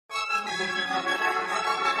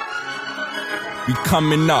We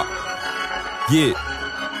coming up, yeah.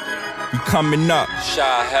 We coming up. Shy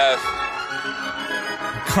half.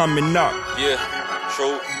 We coming up, Yeah,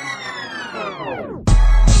 true.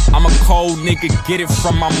 I'm a cold nigga, get it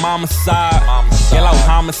from my mama's side. Yellow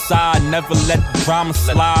homicide, never let the drama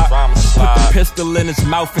slide. Put the pistol in his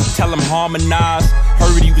mouth and tell him harmonize.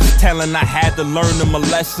 Heard he was telling I had to learn him a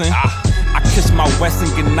lesson. I kiss my Wesson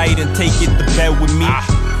goodnight and take it to bed with me.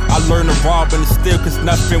 I learned to rob and steal cause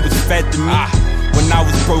nothing was fed to me. When I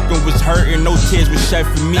was broken, was hurting, no tears were shed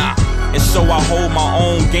for me. And so I hold my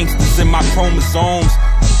own, gangsters in my chromosomes.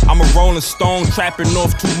 I'm a rolling stone, trapping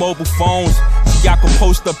off 2 mobile phones. See, I can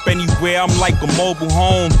post up anywhere, I'm like a mobile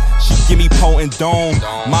home. She give me potent dome.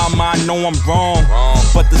 Mama, I know I'm wrong,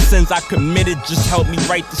 but the sins I committed just helped me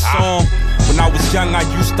write the song. When I was young, I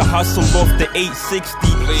used to hustle off the 860.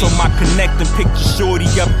 So my connecting picture shorty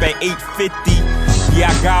up at 850. Yeah,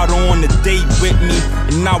 I got her on a date with me,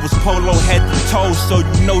 and I was polo head to toe, so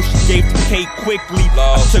you know she gave the cake quickly.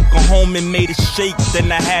 I took her home and made it shake,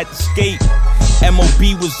 then I had to skate.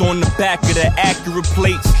 MOB was on the back of the Acura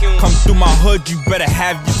plates. Come through my hood, you better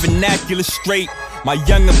have your vernacular straight. My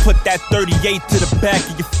youngin' put that 38 to the back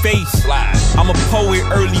of your face. I'm a poet,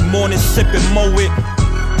 early morning sippin' Moet.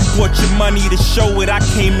 You bought your money to show it, I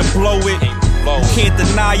came to blow it. You can't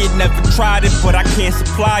deny it, never tried it, but I can't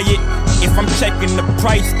supply it. If I'm checking the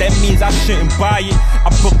price, that means I shouldn't buy it.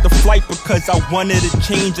 I booked the flight because I wanted a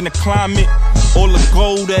change in the climate. All the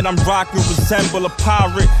gold that I'm rocking resemble a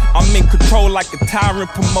pirate. I'm in control like a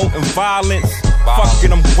tyrant, promoting violence. Fuck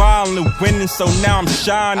it, I'm wildin', winning, so now I'm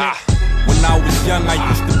shining. When I was young, I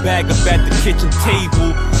used to bag up at the kitchen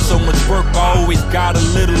table. So much work, I always got a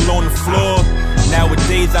little on the floor.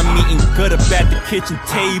 Nowadays, I'm eating good up at the kitchen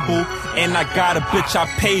table. And I got a bitch I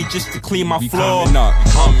pay just to clean my floor. We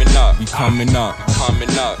coming up, we coming up, we coming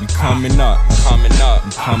up, we coming up, coming up,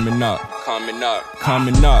 coming up, coming up,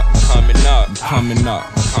 coming up, coming up, coming up,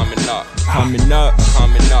 coming up, coming up,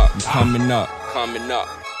 coming up, coming up, coming up.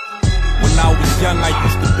 When I was young, I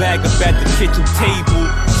used to bag up at the kitchen table.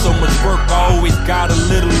 So much work, I always got a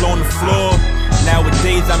little on the floor.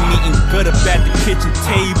 Nowadays, I'm eating good up at the kitchen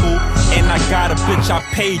table. And I got a bitch I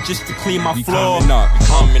pay just to clean my floor. We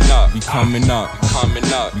coming up, we coming up, coming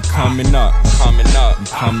up, we coming up, coming up,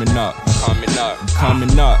 coming up, coming up,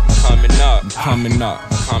 coming up, coming up, coming up,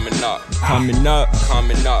 coming up, coming up,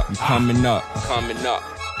 coming up, coming up, coming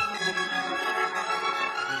up.